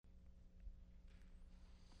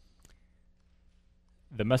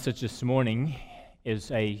The message this morning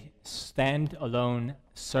is a stand-alone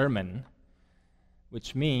sermon,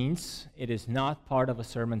 which means it is not part of a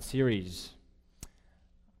sermon series.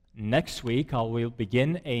 Next week, I will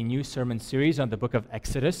begin a new sermon series on the book of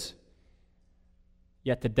Exodus.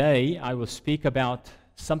 Yet today, I will speak about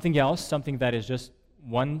something else, something that is just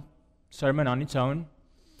one sermon on its own.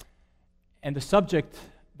 And the subject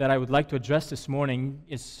that I would like to address this morning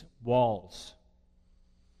is walls.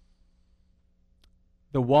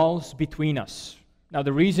 The walls between us. Now,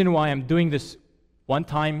 the reason why I'm doing this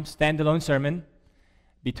one-time standalone sermon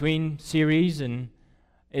between series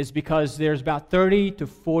is because there's about 30 to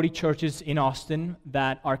 40 churches in Austin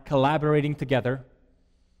that are collaborating together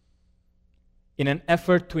in an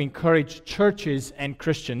effort to encourage churches and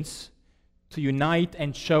Christians to unite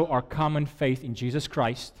and show our common faith in Jesus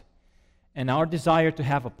Christ and our desire to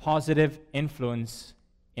have a positive influence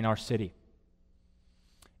in our city.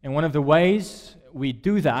 And one of the ways we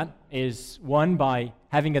do that is, one, by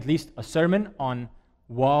having at least a sermon on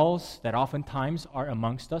walls that oftentimes are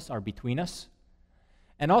amongst us, are between us.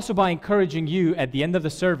 And also by encouraging you at the end of the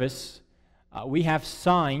service, we have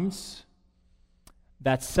signs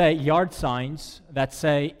that say, yard signs that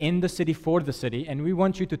say, in the city, for the city, and we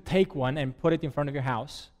want you to take one and put it in front of your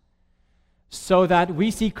house so that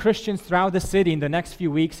we see Christians throughout the city in the next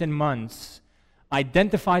few weeks and months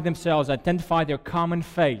identify themselves, identify their common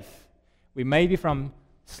faith. We may be from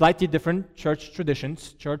slightly different church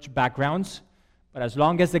traditions, church backgrounds, but as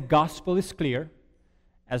long as the gospel is clear,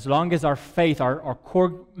 as long as our faith, our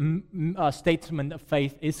core statement of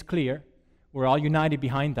faith is clear, we're all united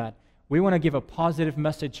behind that. We want to give a positive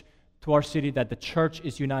message to our city that the church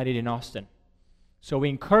is united in Austin. So we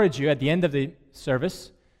encourage you at the end of the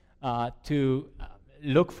service to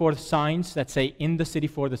look for signs that say, in the city,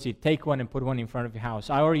 for the city. Take one and put one in front of your house.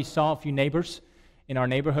 I already saw a few neighbors in our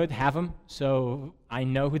neighborhood have them, so I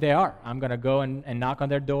know who they are. I'm going to go and knock on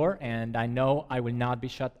their door, and I know I will not be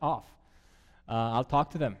shut off. I'll talk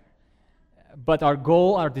to them. But our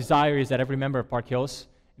goal, our desire is that every member of Park Hills,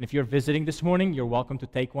 and if you're visiting this morning, you're welcome to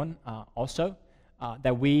take one also,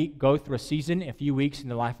 that we go through a season, a few weeks in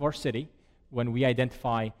the life of our city, when we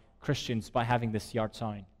identify Christians by having this yard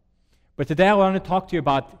sign. But today I want to talk to you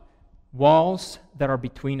about walls that are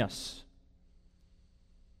between us.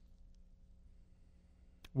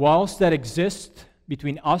 Walls that exist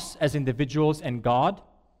between us as individuals and God.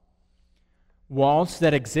 Walls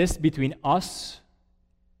that exist between us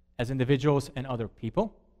as individuals and other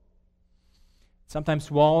people.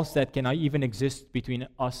 Sometimes walls that can even exist between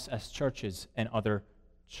us as churches and other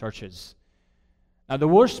churches. Now, the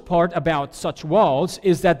worst part about such walls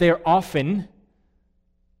is that they're often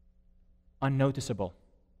unnoticeable.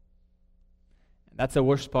 That's the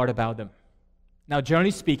worst part about them. Now, generally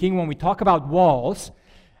speaking, when we talk about walls,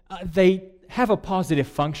 they have a positive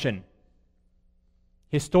function.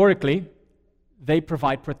 Historically, they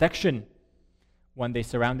provide protection when they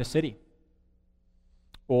surround the city.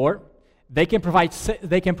 Or they can provide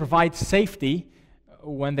safety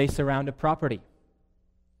when they surround a property.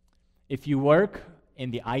 If you work in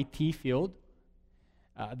the IT field,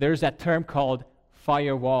 there's that term called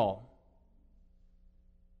firewall.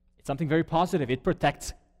 It's something very positive. It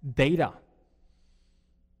protects data.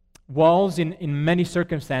 Walls in many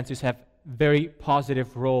circumstances have very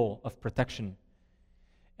positive role of protection.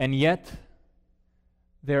 And yet,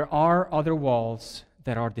 there are other walls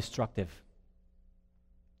that are destructive.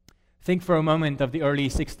 Think for a moment of the early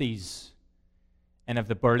 60s and of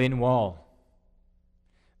the Berlin Wall,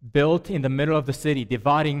 built in the middle of the city,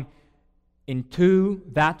 dividing into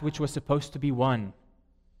that which was supposed to be one,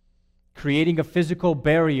 creating a physical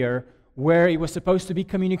barrier where it was supposed to be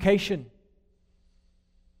communication.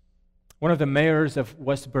 One of the mayors of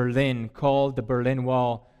West Berlin called the Berlin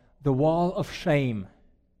Wall the wall of shame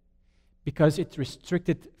because it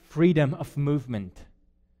restricted freedom of movement.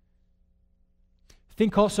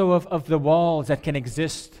 Think also of the walls that can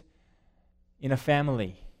exist in a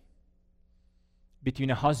family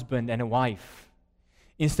between a husband and a wife.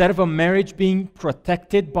 Instead of a marriage being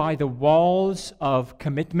protected by the walls of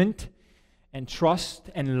commitment and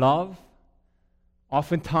trust and love,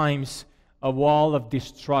 oftentimes a wall of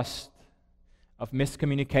distrust, of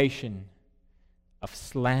miscommunication, of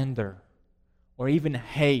slander, or even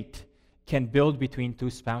hate can build between two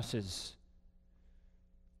spouses.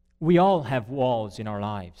 We all have walls in our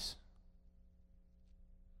lives.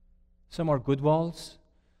 Some are good walls,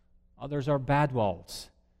 others are bad walls.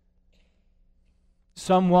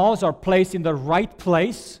 Some walls are placed in the right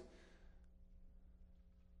place,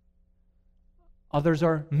 others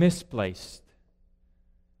are misplaced.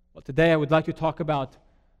 Well, today I would like to talk about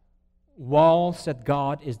walls that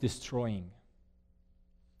God is destroying.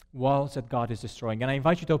 walls that God is destroying. And I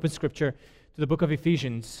invite you to open Scripture to the book of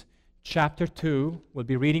Ephesians, chapter 2. We'll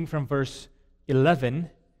be reading from verse 11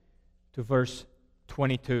 to verse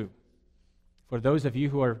 22. For those of you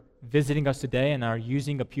who are visiting us today and are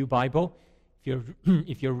using a pew Bible,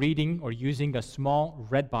 if you're reading or using a small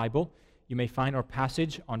red Bible, you may find our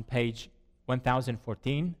passage on page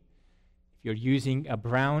 1014. If you're using a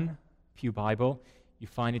brown pew Bible, you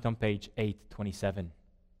find it on page 827.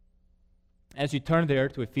 As you turn there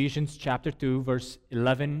to Ephesians chapter 2, verse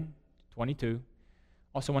 11 to 22,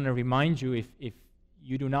 I also want to remind you, if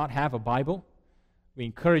you do not have a Bible, we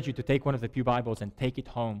encourage you to take one of the pew Bibles and take it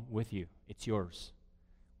home with you. It's yours.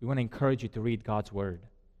 We want to encourage you to read God's Word.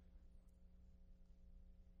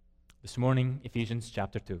 This morning, Ephesians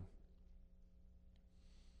chapter 2.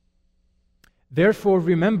 Therefore,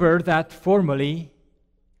 remember that formerly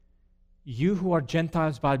you who are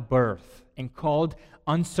Gentiles by birth and called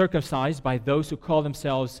uncircumcised by those who call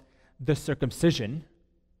themselves the circumcision,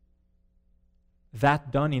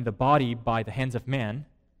 that done in the body by the hands of man,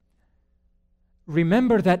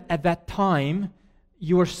 remember that at that time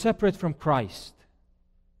you were separate from Christ,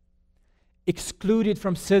 excluded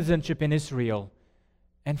from citizenship in Israel,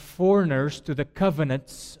 and foreigners to the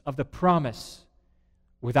covenants of the promise,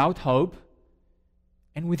 without hope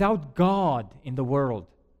and without God in the world.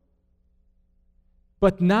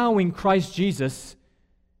 But now in Christ Jesus,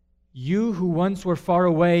 you who once were far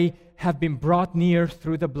away have been brought near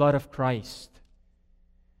through the blood of Christ.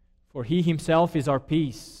 For He Himself is our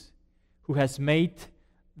peace, who has made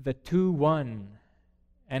the two one,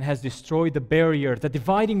 and has destroyed the barrier, the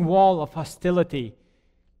dividing wall of hostility,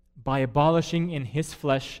 by abolishing in His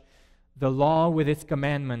flesh the law with its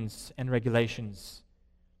commandments and regulations.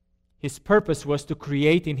 His purpose was to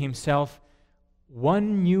create in Himself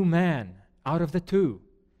one new man out of the two,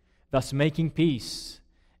 thus making peace,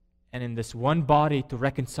 and in this one body to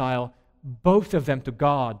reconcile both of them to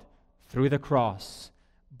God through the cross,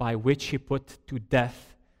 by which He put to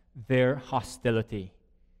death their hostility.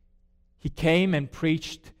 He came and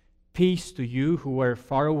preached peace to you who were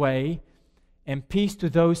far away, and peace to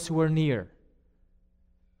those who were near.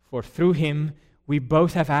 For through Him we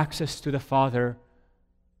both have access to the Father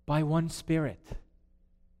by one Spirit.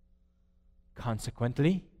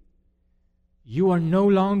 Consequently, you are no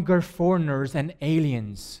longer foreigners and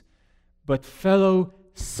aliens, but fellow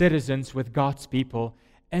citizens with God's people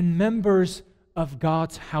and members of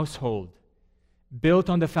God's household, built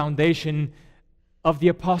on the foundation of the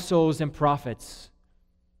apostles and prophets,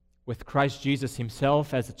 with Christ Jesus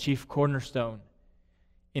Himself as the chief cornerstone.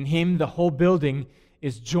 In Him the whole building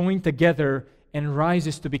is joined together and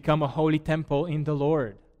rises to become a holy temple in the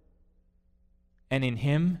Lord. And in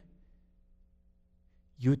Him,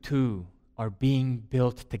 you too are being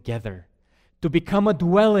built together to become a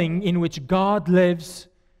dwelling in which God lives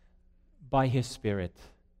by His Spirit.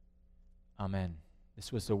 Amen.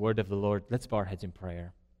 This was the word of the Lord. Let's bow our heads in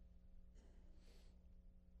prayer.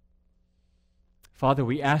 Father,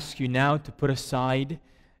 we ask You now to put aside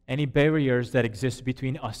any barriers that exist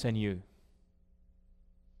between us and You.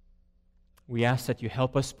 We ask that You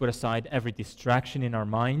help us put aside every distraction in our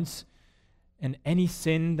minds and any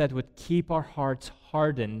sin that would keep our hearts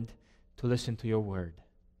hardened to listen to Your word.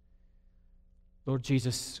 Lord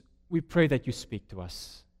Jesus, we pray that You speak to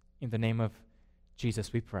us. In the name of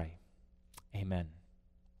Jesus we pray. Amen.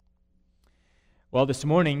 Well, this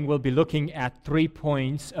morning we'll be looking at 3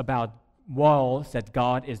 points about walls that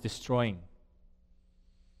God is destroying.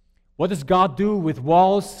 What does God do with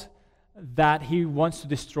walls that He wants to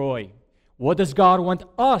destroy? What does God want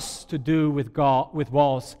us to do with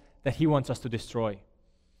walls that He wants us to destroy?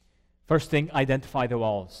 First thing, identify the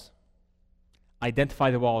walls.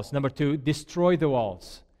 Identify the walls. Number 2, destroy the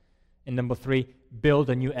walls. And number 3, build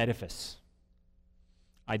a new edifice.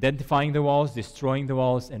 Identifying the walls, destroying the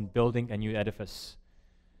walls, and building a new edifice.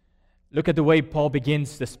 Look at the way Paul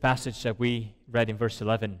begins this passage that we read in verse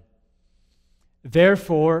 11.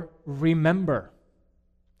 Therefore, remember.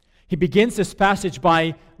 He begins this passage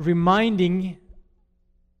by reminding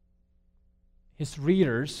his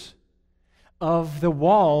readers of the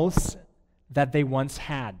walls that they once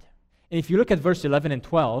had. And if you look at verse 11 and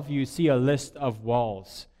 12, you see a list of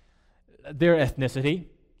walls. Their ethnicity,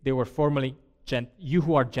 they were formerly you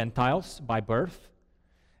who are Gentiles by birth.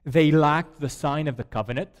 They lacked the sign of the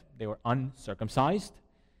covenant. They were uncircumcised.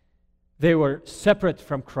 They were separate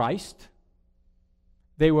from Christ.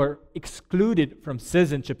 They were excluded from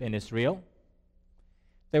citizenship in Israel.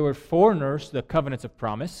 They were foreigners to the covenants of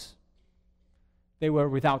promise. They were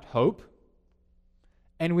without hope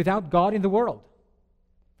and without God in the world.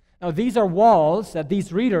 Now, these are walls that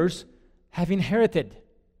these readers have inherited.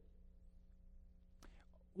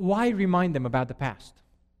 why remind them about the past?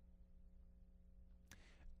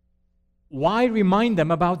 Why remind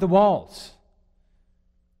them about the walls?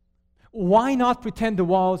 Why not pretend the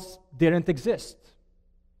walls didn't exist?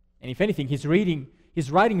 And if anything, he's writing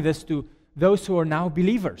this to those who are now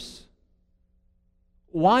believers.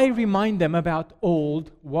 Why remind them about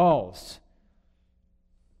old walls?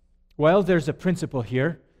 Well, there's a principle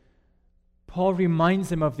here. Paul reminds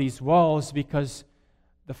them of these walls because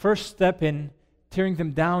the first step in tearing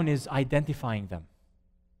them down is identifying them.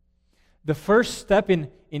 The first step in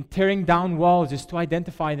tearing down walls is to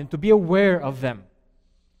identify them, to be aware of them.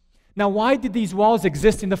 Now, why did these walls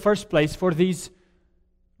exist in the first place for these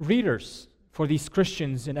readers, for these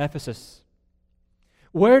Christians in Ephesus?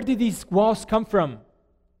 Where did these walls come from?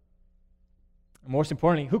 Most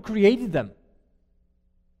importantly, who created them?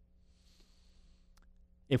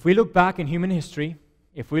 If we look back in human history,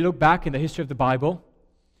 if we look back in the history of the Bible,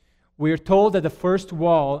 we are told that the first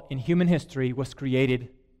wall in human history was created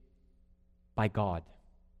by God.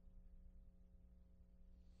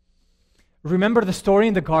 Remember the story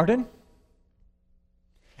in the garden?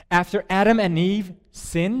 After Adam and Eve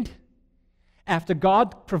sinned, after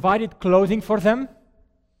God provided clothing for them,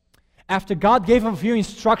 after God gave them a few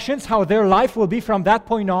instructions how their life will be from that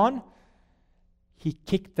point on, He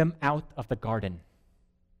kicked them out of the garden.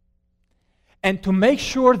 And to make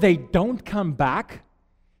sure they don't come back,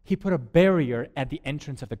 He put a barrier at the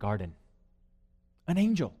entrance of the garden. An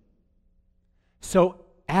angel. So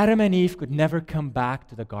Adam and Eve could never come back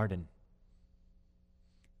to the garden.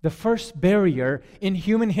 The first barrier in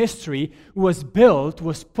human history was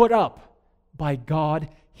put up by God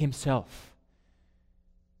Himself.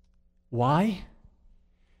 Why?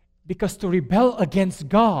 Because to rebel against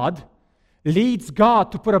God leads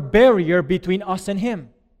God to put a barrier between us and Him.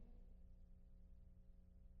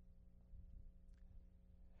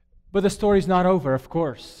 But the story is not over, of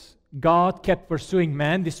course. God kept pursuing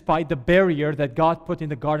man despite the barrier that God put in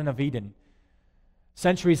the Garden of Eden.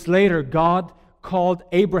 Centuries later, God called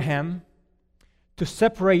Abraham to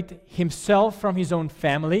separate himself from his own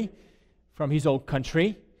family, from his own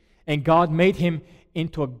country, and God made him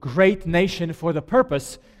into a great nation for the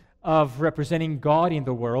purpose of representing God in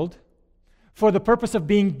the world, for the purpose of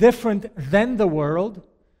being different than the world,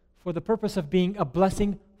 for the purpose of being a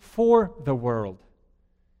blessing for the world.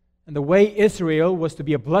 And the way Israel was to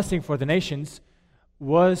be a blessing for the nations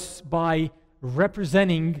was by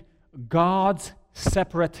representing God's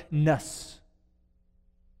separateness.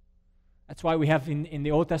 That's why we have in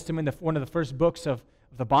the Old Testament, one of the first books of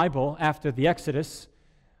the Bible after the Exodus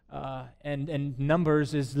and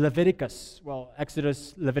Numbers is Leviticus. Well,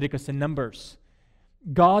 Exodus, Leviticus, and Numbers.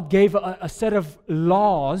 God gave a set of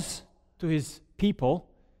laws to His people,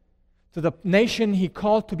 to the nation He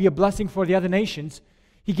called to be a blessing for the other nations.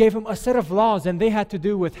 He gave them a set of laws, and they had to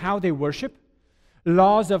do with how they worship,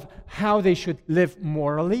 laws of how they should live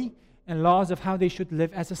morally, and laws of how they should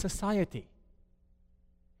live as a society.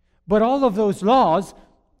 But all of those laws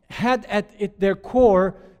had at their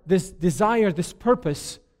core this desire, this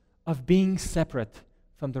purpose of being separate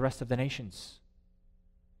from the rest of the nations.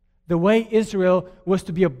 The way Israel was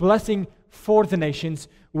to be a blessing for the nations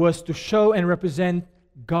was to show and represent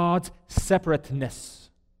God's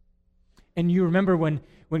separateness. And you remember when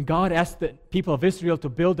God asked the people of Israel to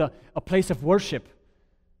build a place of worship,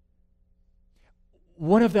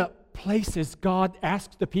 one of the places God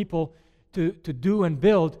asked the people to do and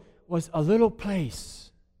build was a little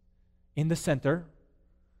place in the center,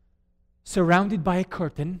 surrounded by a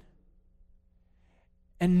curtain,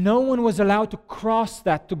 and no one was allowed to cross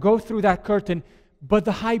that, to go through that curtain, but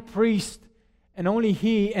the high priest, and only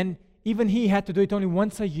he, and even he had to do it only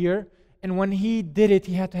once a year, and when he did it,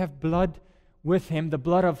 he had to have blood with him, the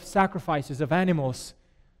blood of sacrifices of animals,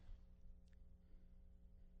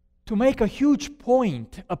 to make a huge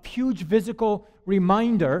point, a huge physical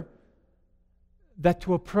reminder that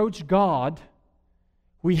to approach God,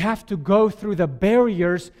 we have to go through the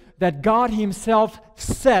barriers that God Himself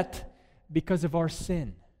set because of our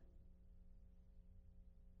sin.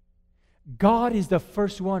 God is the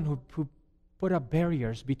first one who put up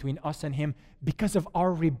barriers between us and Him because of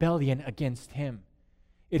our rebellion against Him.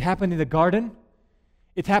 It happened in the garden.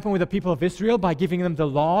 It happened with the people of Israel by giving them the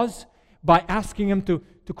laws, by asking them to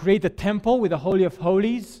create the temple with the Holy of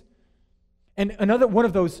Holies. And another one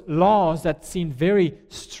of those laws that seemed very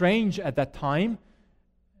strange at that time,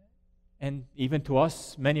 and even to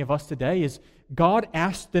us, many of us today, is God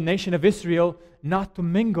asked the nation of Israel not to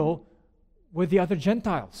mingle with the other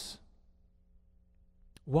Gentiles.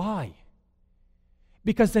 Why?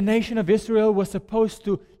 Because the nation of Israel was supposed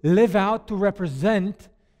to live out, to represent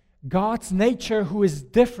God's nature, who is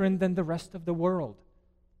different than the rest of the world.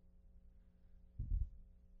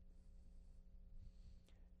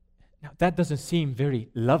 Now, that doesn't seem very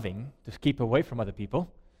loving to keep away from other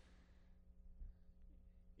people.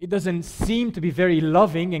 It doesn't seem to be very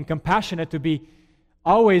loving and compassionate to be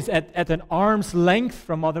always at an arm's length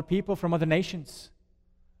from other people, from other nations.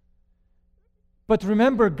 But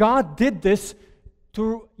remember, God did this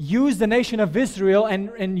to use the nation of Israel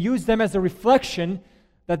and use them as a reflection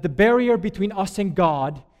that the barrier between us and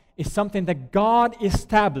God is something that God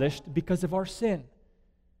established because of our sin.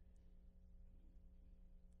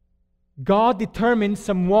 God determined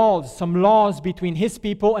some walls, some laws between His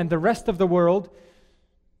people and the rest of the world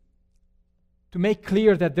to make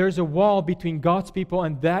clear that there's a wall between God's people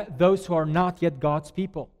and those who are not yet God's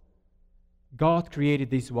people. God created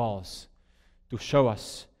these walls to show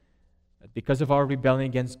us that because of our rebellion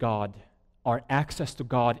against God, our access to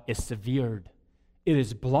God is severed. It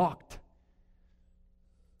is blocked.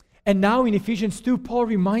 And now in Ephesians 2, Paul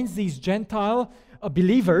reminds these Gentile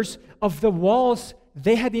believers of the walls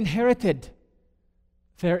they had inherited.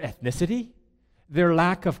 Their ethnicity, their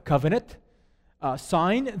lack of covenant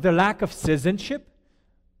sign, their lack of citizenship.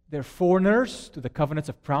 They're foreigners to the covenants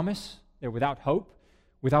of promise. They're without hope,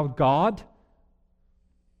 without God.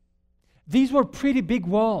 These were pretty big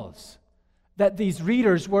walls that these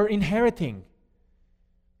readers were inheriting.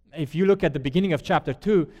 If you look at the beginning of chapter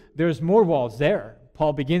 2, there's more walls there.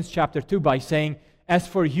 Paul begins chapter 2 by saying, "As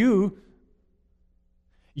for you,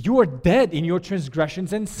 you are dead in your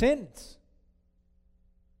transgressions and sins."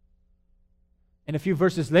 And a few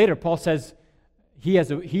verses later, Paul says, he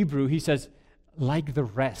as a Hebrew, he says, "Like the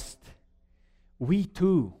rest, we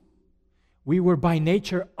too, we were by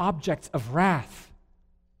nature objects of wrath."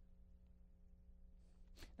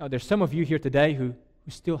 Now, there's some of you here today who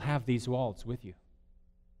still have these walls with you.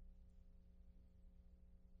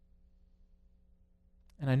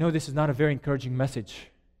 And I know this is not a very encouraging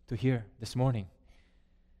message to hear this morning.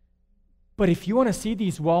 But if you want to see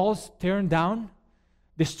these walls torn down,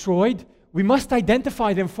 destroyed, we must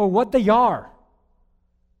identify them for what they are.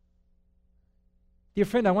 Dear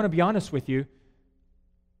friend, I want to be honest with you.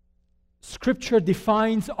 Scripture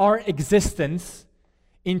defines our existence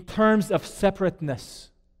in terms of separateness.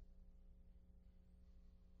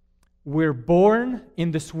 We're born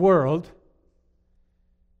in this world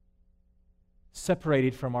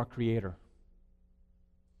separated from our Creator,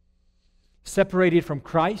 separated from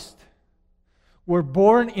Christ. We're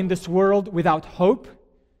born in this world without hope,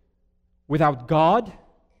 without God,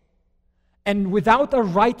 and without a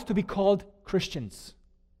right to be called Christians.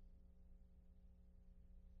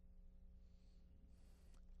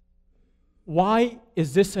 Why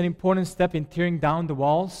is this an important step in tearing down the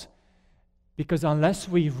walls? Because unless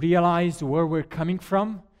we realize where we're coming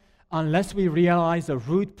from, unless we realize the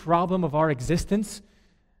root problem of our existence,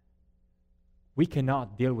 we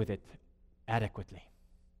cannot deal with it adequately.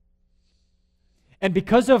 And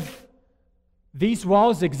because of these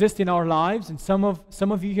walls exist in our lives, and some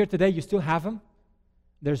of you here today, you still have them.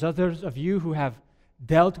 There's others of you who have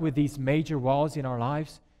dealt with these major walls in our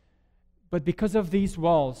lives. But because of these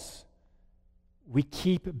walls, we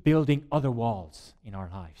keep building other walls in our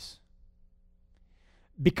lives.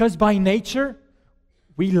 Because by nature,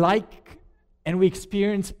 we like and we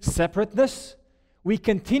experience separateness, we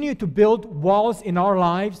continue to build walls in our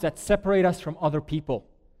lives that separate us from other people.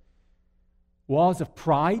 Walls of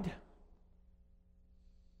pride,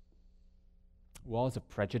 walls of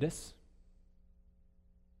prejudice,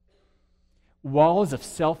 walls of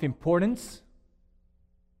self-importance,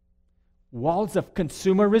 walls of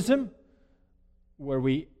consumerism, where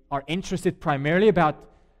we are interested primarily about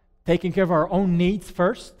taking care of our own needs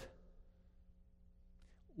first,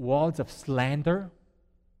 walls of slander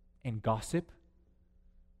and gossip.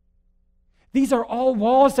 These are all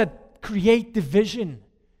walls that create division,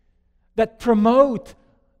 that promote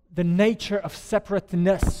the nature of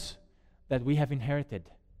separateness that we have inherited.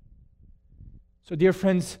 So, dear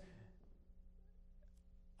friends,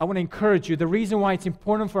 I want to encourage you. The reason why it's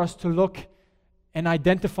important for us to look and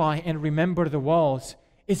identify and remember the walls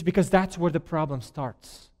is because that's where the problem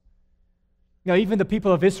starts. Now, even the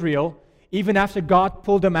people of Israel, even after God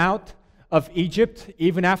pulled them out of Egypt,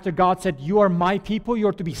 even after God said, "You are my people, you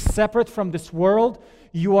are to be separate from this world,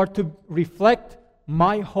 you are to reflect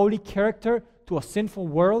my holy character to a sinful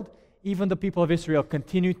world," even the people of Israel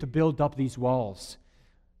continued to build up these walls.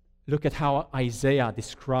 Look at how Isaiah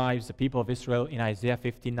describes the people of Israel in Isaiah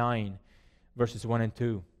 59, verses 1 and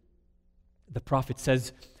 2. The prophet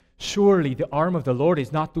says, "Surely the arm of the Lord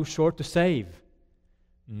is not too short to save,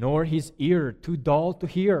 nor his ear too dull to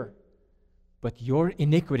hear. But your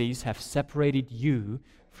iniquities have separated you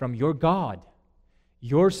from your God.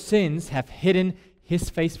 Your sins have hidden his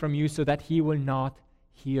face from you so that he will not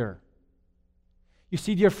hear." You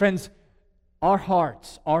see, dear friends, our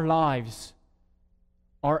hearts, our lives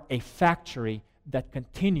are a factory that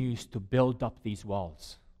continues to build up these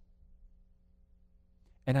walls.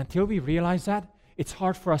 And until we realize that, it's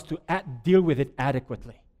hard for us to deal with it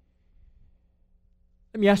adequately.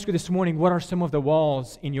 Let me ask you this morning, what are some of the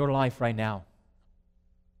walls in your life right now?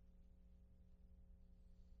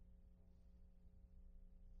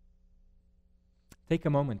 Take a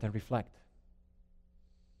moment and reflect.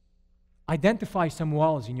 Identify some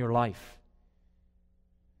walls in your life.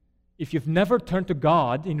 If you've never turned to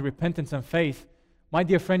God in repentance and faith, my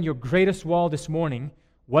dear friend, your greatest wall this morning,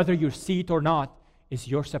 whether you see it or not, is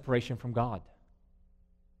your separation from God.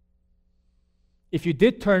 If you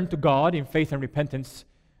did turn to God in faith and repentance,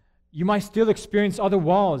 you might still experience other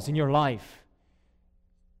walls in your life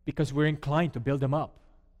because we're inclined to build them up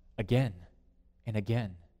again and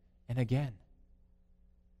again and again.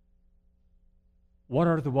 What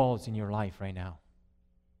are the walls in your life right now?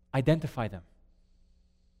 Identify them.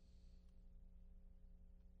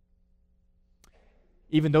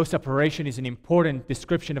 Even though separation is an important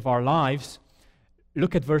description of our lives,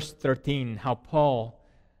 look at verse 13, how Paul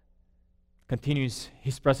continues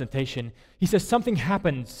his presentation. He says something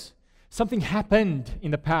happened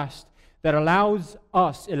in the past that allows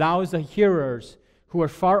the hearers who are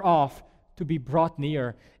far off to be brought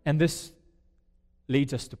near. And this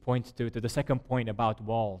leads us to point to the second point about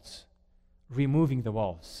walls, removing the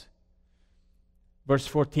walls. Verse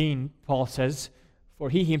 14, Paul says, "For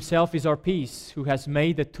he himself is our peace, who has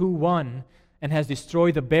made the two one and has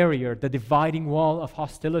destroyed the barrier, the dividing wall of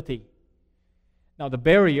hostility." Now, the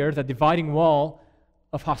barrier, the dividing wall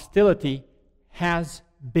of hostility has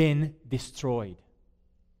been destroyed.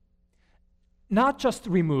 Not just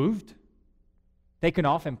removed, taken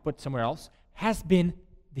off and put somewhere else, has been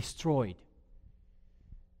destroyed.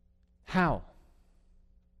 How?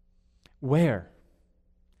 Where?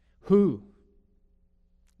 Who?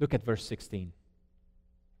 Look at verse 16.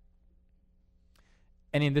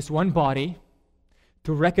 "And in this one body,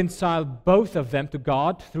 to reconcile both of them to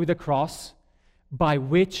God through the cross, by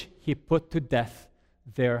which he put to death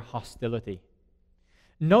their hostility."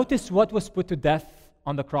 Notice what was put to death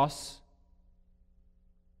on the cross.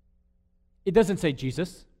 It doesn't say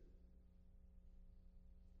Jesus.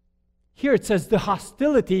 Here it says the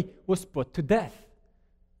hostility was put to death.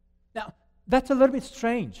 Now, that's a little bit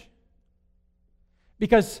strange,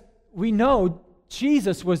 because we know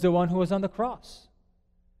Jesus was the one who was on the cross.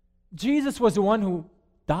 Jesus was the one who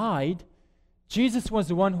died. Jesus was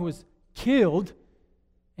the one who was killed.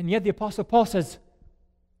 And yet the Apostle Paul says,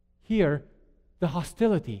 here, the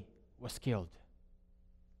hostility was killed.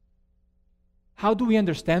 How do we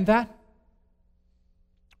understand that?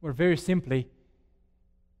 Well, very simply,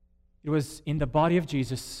 it was in the body of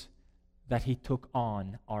Jesus that he took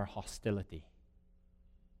on our hostility.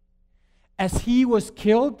 As he was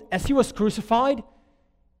killed, as he was crucified,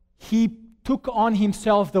 he took on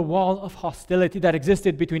himself the wall of hostility that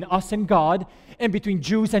existed between us and God and between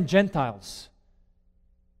Jews and Gentiles.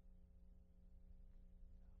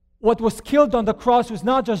 What was killed on the cross was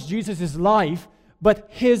not just Jesus' life, but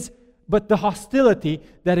the hostility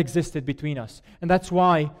that existed between us. And that's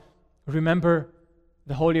why, remember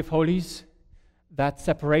the Holy of Holies, that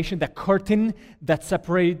separation, that curtain that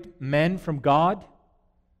separated men from God?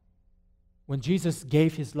 When Jesus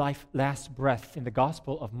gave his last breath in the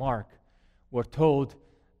Gospel of Mark, we're told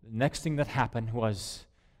the next thing that happened was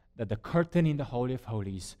that the curtain in the Holy of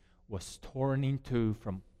Holies was torn in two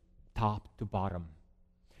from top to bottom,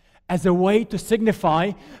 as a way to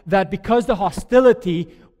signify that because the hostility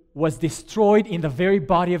was destroyed in the very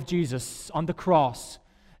body of Jesus on the cross,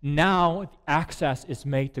 now access is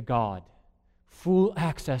made to God, full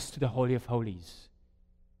access to the Holy of Holies.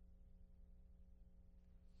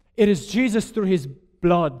 It is Jesus through his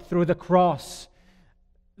blood, through the cross,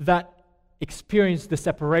 that experienced the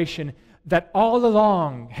separation that all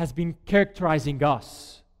along has been characterizing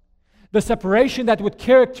us. The separation that would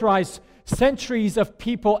characterize centuries of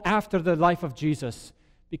people after the life of Jesus,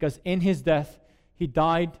 because in his death, he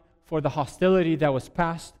died for the hostility that was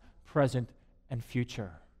past, present, and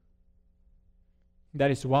future.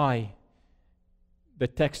 That is why the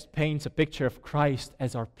text paints a picture of Christ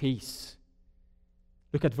as our peace.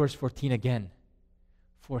 Look at verse 14 again.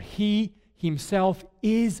 "For he himself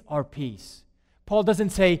is our peace." Paul doesn't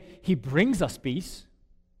say he brings us peace,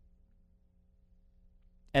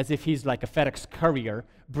 as if he's like a FedEx courier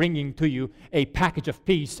bringing to you a package of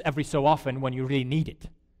peace every so often when you really need it.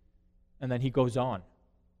 And then he goes on.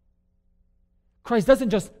 Christ doesn't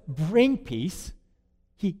just bring peace,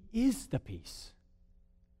 he is the peace.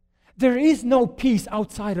 There is no peace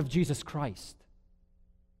outside of Jesus Christ.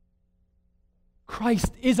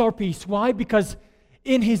 Christ is our peace. Why? Because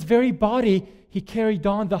in His very body, He carried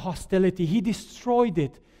on the hostility. He destroyed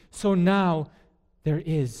it. So now there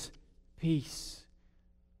is peace.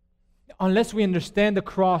 Unless we understand the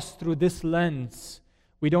cross through this lens,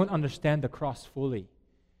 we don't understand the cross fully.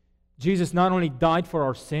 Jesus not only died for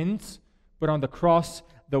our sins, but on the cross,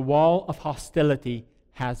 the wall of hostility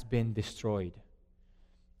has been destroyed.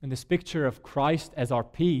 And this picture of Christ as our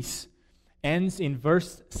peace ends in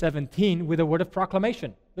verse 17 with a word of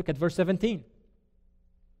proclamation. Look at verse 17.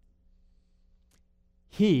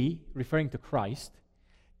 He, referring to Christ,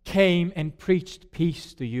 came and preached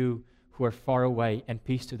peace to you who are far away and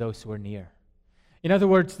peace to those who are near. In other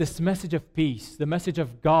words, this message of peace, the message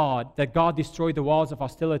of God, that God destroyed the walls of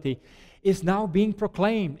hostility, is now being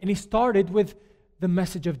proclaimed. And it started with the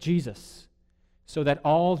message of Jesus, so that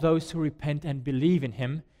all those who repent and believe in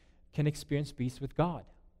Him can experience peace with God.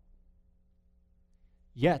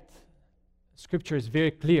 Yet, Scripture is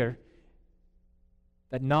very clear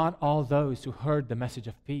that not all those who heard the message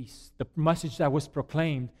of peace, the message that was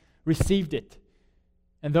proclaimed, received it.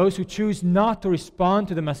 And those who choose not to respond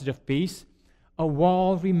to the message of peace, a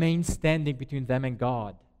wall remains standing between them and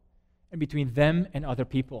God, and between them and other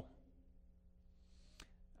people.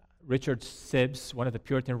 Richard Sibbes, one of the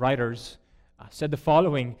Puritan writers, said the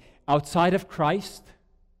following: outside of Christ,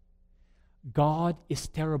 God is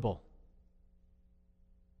terrible.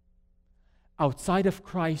 Outside of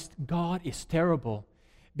Christ, God is terrible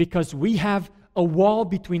because we have a wall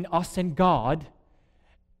between us and God,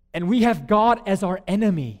 and we have God as our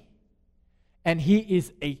enemy. And He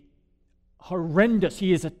is a horrendous,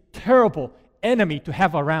 He is a terrible enemy to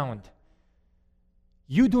have around.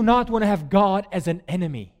 You do not want to have God as an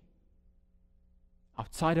enemy.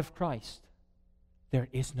 Outside of Christ, there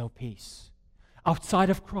is no peace. Outside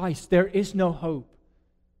of Christ, there is no hope.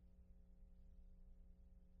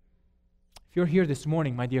 If you're here this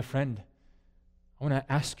morning, my dear friend, I want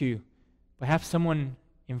to ask you, perhaps someone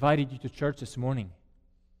invited you to church this morning.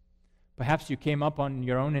 Perhaps you came up on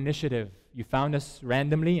your own initiative. You found us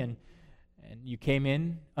randomly and you came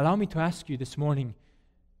in. Allow me to ask you this morning,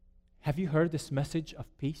 have you heard this message of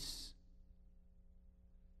peace?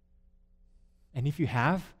 And if you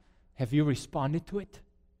have you responded to it?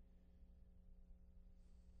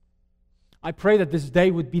 I pray that this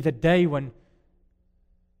day would be the day when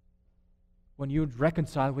you would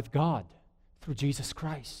reconcile with God through Jesus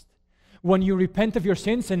Christ. When you repent of your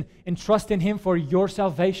sins and trust in Him for your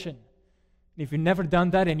salvation. And if you've never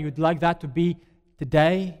done that and you'd like that to be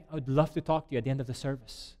today, I would love to talk to you at the end of the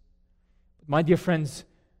service. But my dear friends,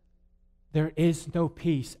 there is no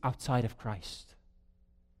peace outside of Christ.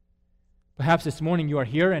 Perhaps this morning you are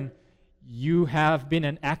here and you have been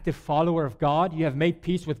an active follower of God. You have made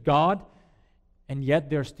peace with God, and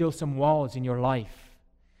yet there are still some walls in your life.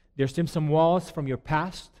 There's still some walls from your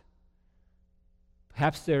past.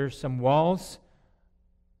 Perhaps there are some walls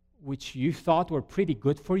which you thought were pretty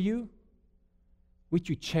good for you, which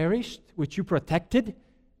you cherished, which you protected,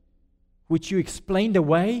 which you explained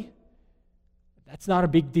away. That's not a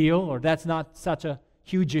big deal, or that's not such a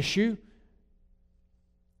huge issue.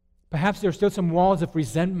 Perhaps there are still some walls of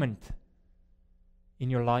resentment in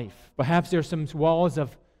your life. Perhaps there are some walls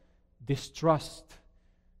of distrust.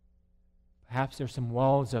 Perhaps there are some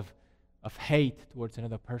walls of hate towards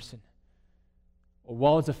another person, or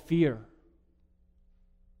walls of fear,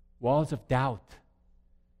 walls of doubt.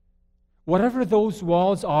 Whatever those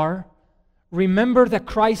walls are, remember that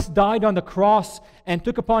Christ died on the cross and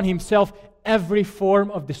took upon Himself every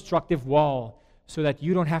form of destructive wall so that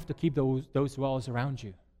you don't have to keep those walls around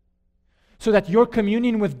you. So that your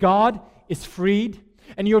communion with God is freed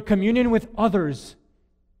and your communion with others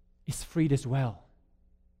is freed as well.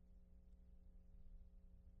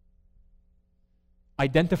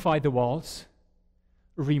 Identify the walls,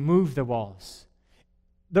 remove the walls.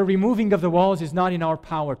 The removing of the walls is not in our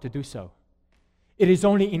power to do so. It is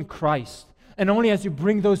only in Christ. And only as you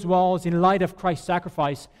bring those walls in light of Christ's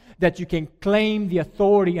sacrifice that you can claim the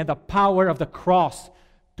authority and the power of the cross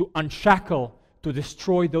to unshackle, to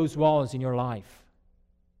destroy those walls in your life.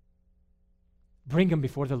 Bring them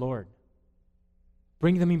before the Lord.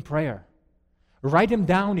 Bring them in prayer. Write them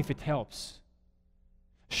down if it helps.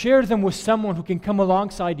 Share them with someone who can come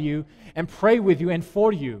alongside you and pray with you and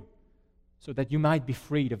for you so that you might be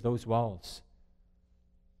freed of those walls.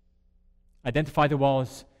 Identify the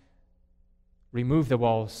walls. Remove the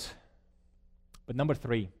walls. But number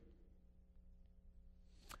 3,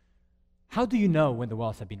 how do you know when the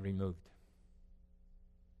walls have been removed?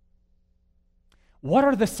 What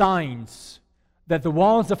are the signs that the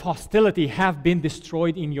walls of hostility have been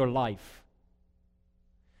destroyed in your life?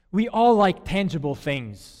 We all like tangible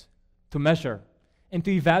things to measure. and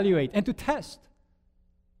to evaluate and to test.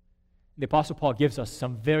 The Apostle Paul gives us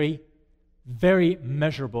some very, very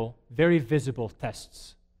measurable, very visible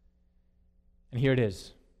tests. And here it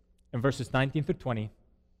is, in verses 19 through 20.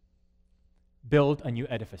 Build a new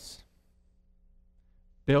edifice.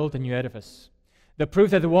 Build a new edifice. The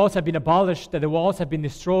proof that the walls have been abolished, that the walls have been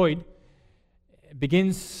destroyed,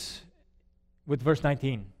 begins with verse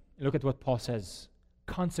 19. Look at what Paul says.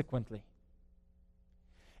 Consequently,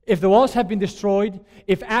 if the walls have been destroyed,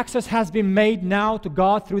 if access has been made now to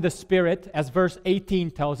God through the Spirit, as verse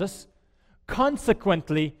 18 tells us,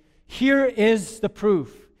 consequently, here is the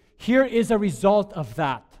proof. Here is a result of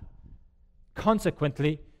that.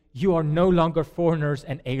 Consequently, you are no longer foreigners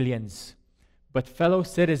and aliens, but fellow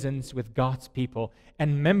citizens with God's people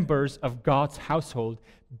and members of God's household,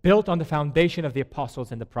 built on the foundation of the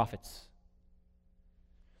apostles and the prophets.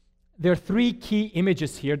 There are three key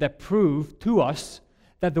images here that prove to us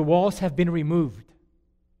that the walls have been removed.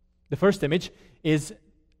 The first image is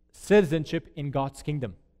citizenship in God's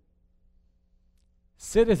kingdom.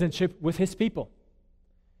 Citizenship with His people.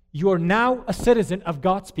 You are now a citizen of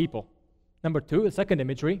God's people. Number two, the second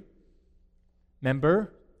imagery,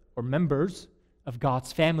 member or members of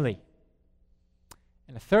God's family.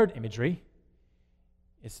 And the third imagery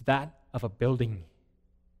is that of a building,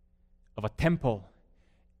 of a temple,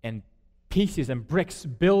 and pieces and bricks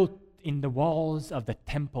built in the walls of the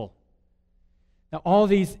temple. Now, all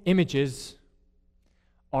these images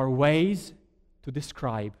are ways to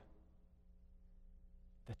describe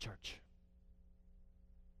the church.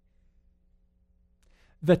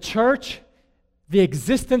 The church, the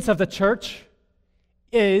existence of the church,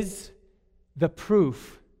 is the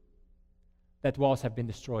proof that walls have been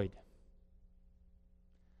destroyed.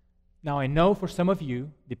 Now, I know for some of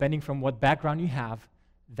you, depending from what background you have,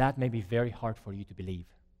 that may be very hard for you to believe.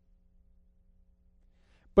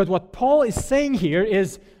 But what Paul is saying here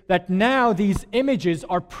is that now these images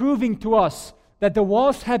are proving to us that the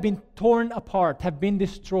walls have been torn apart, have been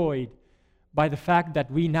destroyed by the fact that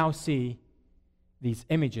we now see these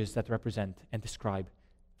images that represent and describe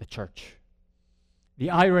the church.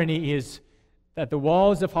 The irony is that the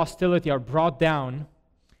walls of hostility are brought down,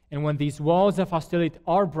 and when these walls of hostility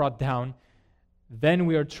are brought down, then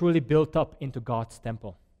we are truly built up into God's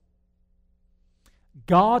temple.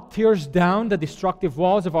 God tears down the destructive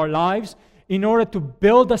walls of our lives in order to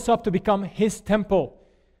build us up to become His temple,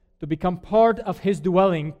 to become part of His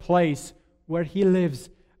dwelling place where He lives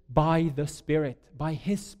by the Spirit, by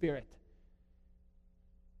His Spirit.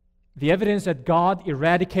 The evidence that God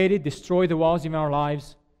eradicated, destroyed the walls in our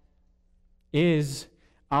lives is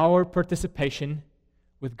our participation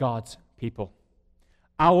with God's people,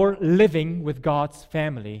 our living with God's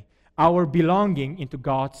family, our belonging into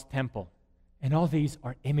God's temple. And all these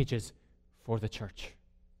are images for the church.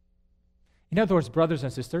 In other words, brothers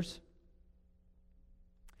and sisters,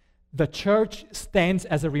 the church stands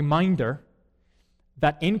as a reminder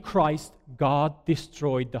that in Christ, God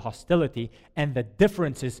destroyed the hostility and the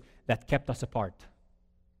differences that kept us apart.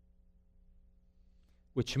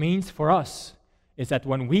 Which means for us is that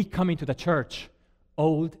when we come into the church,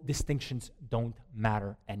 old distinctions don't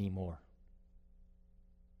matter anymore.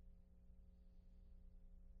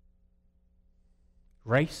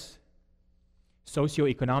 Race,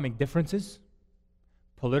 socioeconomic differences,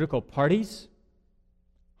 political parties,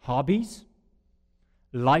 hobbies,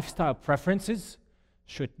 lifestyle preferences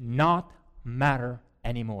should not matter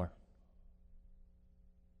anymore.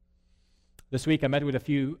 This week I met with a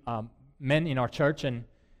few men in our church, and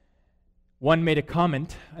one made a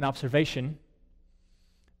comment, an observation,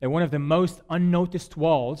 that one of the most unnoticed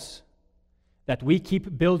walls that we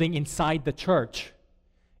keep building inside the church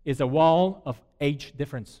is a wall of age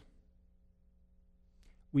difference.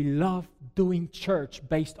 We love doing church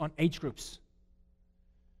based on age groups.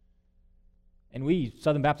 And we,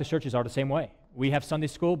 Southern Baptist churches, are the same way. We have Sunday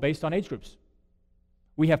school based on age groups.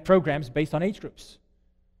 We have programs based on age groups.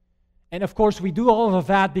 And of course, we do all of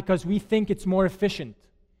that because we think it's more efficient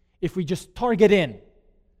if we just target in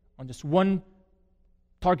on just one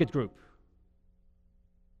target group.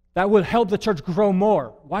 That will help the church grow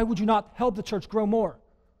more. Why would you not help the church grow more?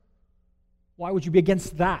 Why would you be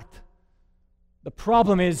against that? The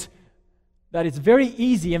problem is that it's very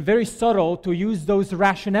easy and very subtle to use those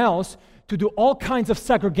rationales to do all kinds of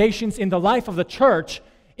segregations in the life of the church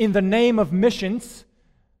in the name of missions.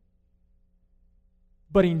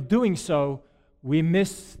 But in doing so, we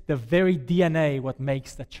miss the very DNA, what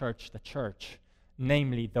makes the church,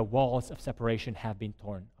 namely the walls of separation have been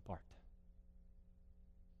torn apart.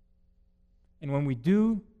 And when we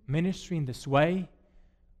do ministry in this way,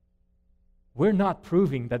 we're not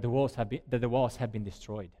proving that the walls have been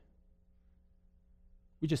destroyed.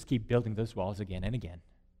 we just keep building those walls again and again.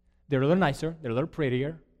 They're a little nicer, they're a little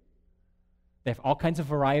prettier, they have all kinds of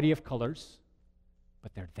variety of colors,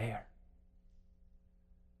 but they're there.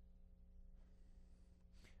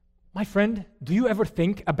 My friend, do you ever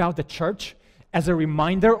think about the church as a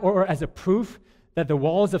reminder or as a proof that the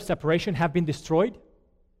walls of separation have been destroyed?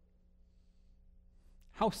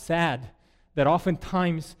 How sad that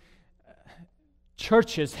oftentimes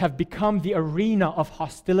churches have become the arena of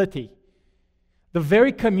hostility. The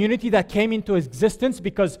very community that came into existence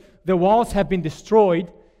because the walls have been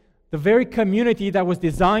destroyed, the very community that was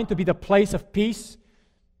designed to be the place of peace,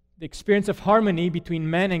 the experience of harmony between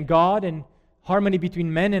men and God and harmony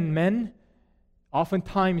between men and men,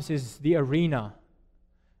 oftentimes is the arena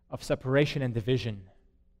of separation and division.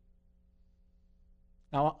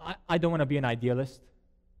 Now, I don't want to be an idealist.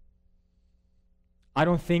 I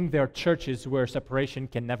don't think there are churches where separation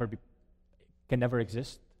can never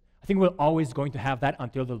exist. I think we're always going to have that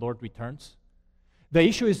until the Lord returns. The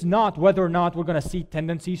issue is not whether or not we're going to see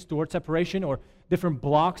tendencies toward separation or different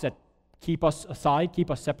blocks that keep us aside,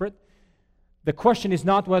 keep us separate. The question is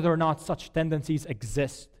not whether or not such tendencies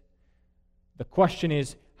exist. The question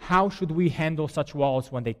is, how should we handle such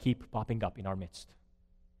walls when they keep popping up in our midst?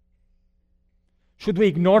 Should we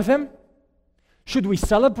ignore them? Should we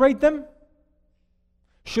celebrate them?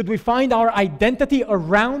 Should we find our identity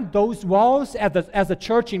around those walls as the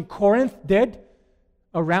church in Corinth did,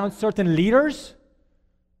 around certain leaders?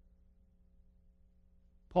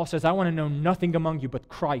 Paul says, I want to know nothing among you but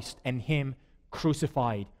Christ and Him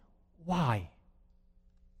crucified. Why?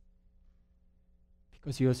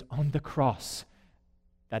 Because He was on the cross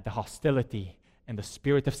that the hostility and the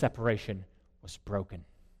spirit of separation was broken.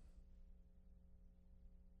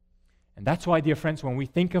 And that's why, dear friends, when we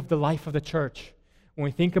think of the life of the church, when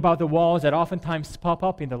we think about the walls that oftentimes pop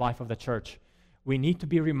up in the life of the church, we need to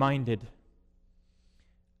be reminded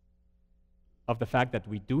of the fact that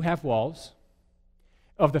we do have walls,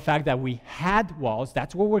 of the fact that we had walls.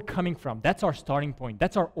 That's where we're coming from. That's our starting point.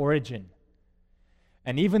 That's our origin.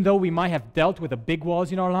 And even though we might have dealt with the big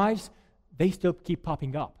walls in our lives, they still keep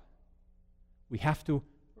popping up. We have to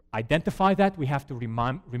identify that. We have to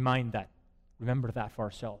remind that. Remember that for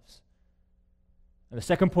ourselves. And the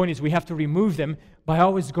second point is we have to remove them by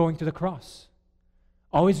always going to the cross.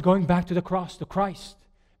 Always going back to the cross, to Christ.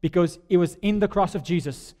 Because it was in the cross of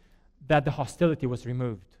Jesus that the hostility was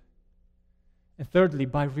removed. And thirdly,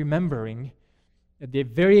 by remembering that the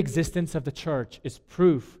very existence of the church is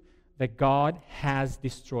proof that God has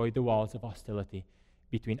destroyed the walls of hostility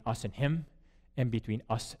between us and Him and between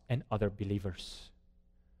us and other believers.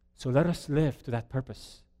 So let us live to that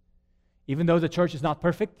purpose. Even though the church is not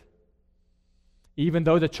perfect, even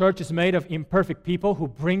though the church is made of imperfect people who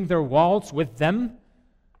bring their walls with them,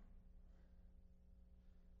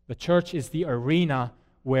 the church is the arena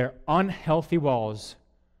where unhealthy walls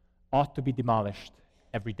ought to be demolished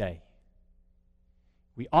every day.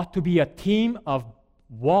 We ought to be a team of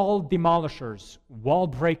wall demolishers, wall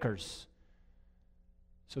breakers,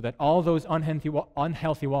 so that all those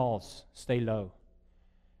unhealthy walls stay low.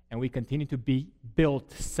 And we continue to be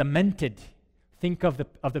built, cemented. Think of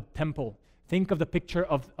the temple. Think of the picture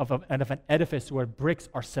of an edifice where bricks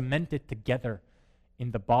are cemented together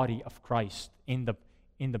in the body of Christ, in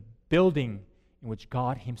the building in which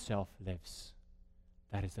God Himself lives.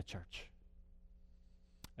 That is the church.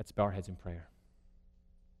 Let's bow our heads in prayer.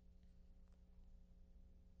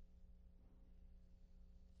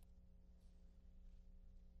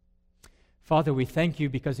 Father, we thank You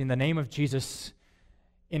because in the name of Jesus,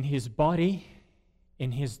 in His body,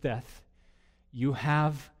 in His death, You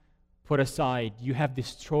have put aside, You have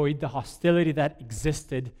destroyed the hostility that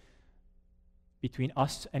existed between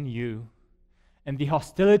us and You, and the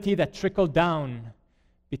hostility that trickled down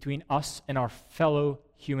between us and our fellow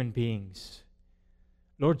human beings.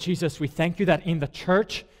 Lord Jesus, we thank You that in the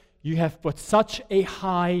church, You have put such a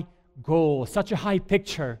high goal, such a high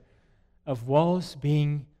picture of walls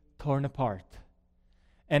being torn apart,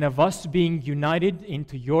 and of us being united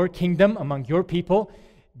into Your kingdom among Your people,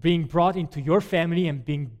 being brought into Your family and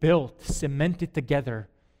being built, cemented together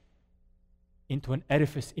into an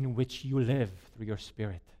edifice in which You live through Your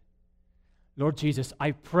Spirit. Lord Jesus,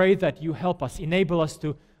 I pray that You help us, enable us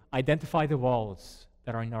to identify the walls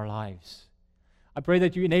that are in our lives. I pray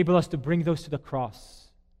that You enable us to bring those to the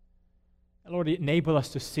cross. And Lord, enable us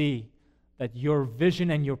to see that Your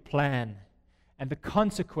vision and Your plan and the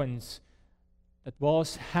consequence that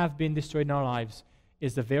walls have been destroyed in our lives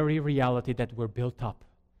is the very reality that we're built up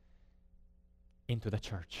into the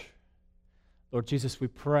church. Lord Jesus, we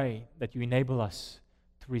pray that You enable us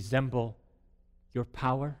to resemble Your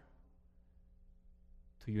power,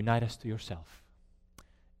 to unite us to Yourself.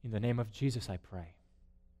 In the name of Jesus, I pray.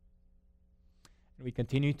 And we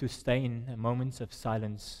continue to stay in moments of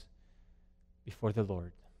silence before the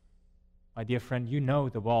Lord. My dear friend, you know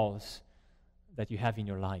the walls that you have in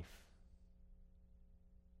your life.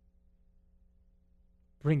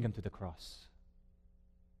 Bring them to the cross.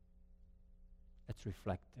 Let's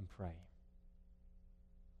reflect and pray.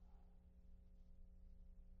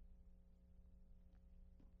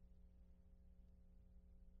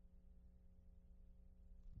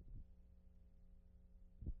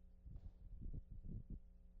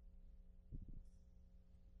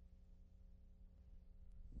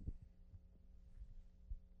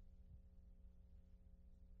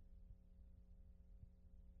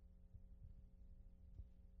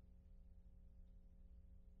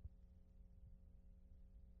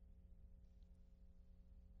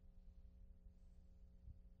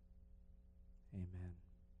 Amen.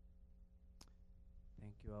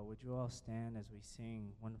 Thank you all. Would you all stand as we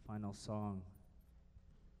sing one final song?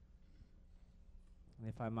 And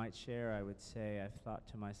if I might share, I would say I've thought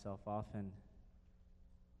to myself often,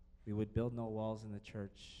 we would build no walls in the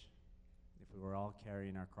church if we were all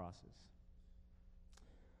carrying our crosses.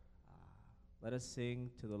 Let us sing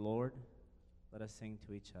to the Lord, let us sing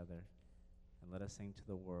to each other, and let us sing to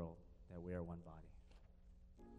the world that we are one body.